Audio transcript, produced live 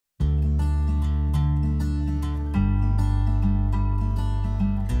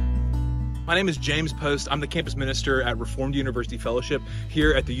My name is James Post. I'm the campus minister at Reformed University Fellowship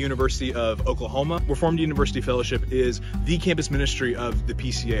here at the University of Oklahoma. Reformed University Fellowship is the campus ministry of the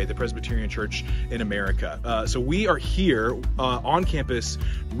PCA, the Presbyterian Church in America. So we are here on campus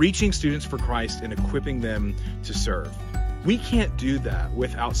reaching students for Christ and equipping them to serve. We can't do that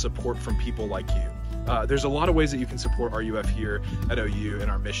without support from people like you. There's a lot of ways that you can support RUF here at OU and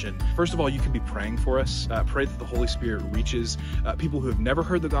our mission. First of all, you can be praying for us. Pray that the Holy Spirit reaches people who have never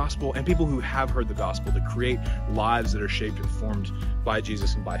heard the gospel and people who have heard the gospel to create lives that are shaped and formed by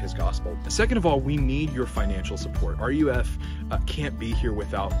Jesus and by his gospel. Second of all, we need your financial support. RUF can't be here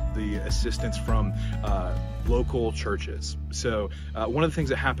without the assistance from local churches. So one of the things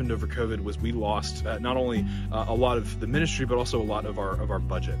that happened over COVID was we lost not only a lot of the ministry, but also a lot of our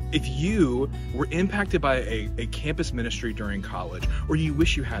budget. If you were impacted by a campus ministry during college, or you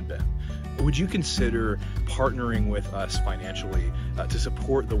wish you had been, would you consider partnering with us financially to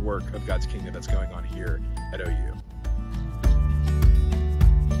support the work of God's kingdom that's going on here at OU?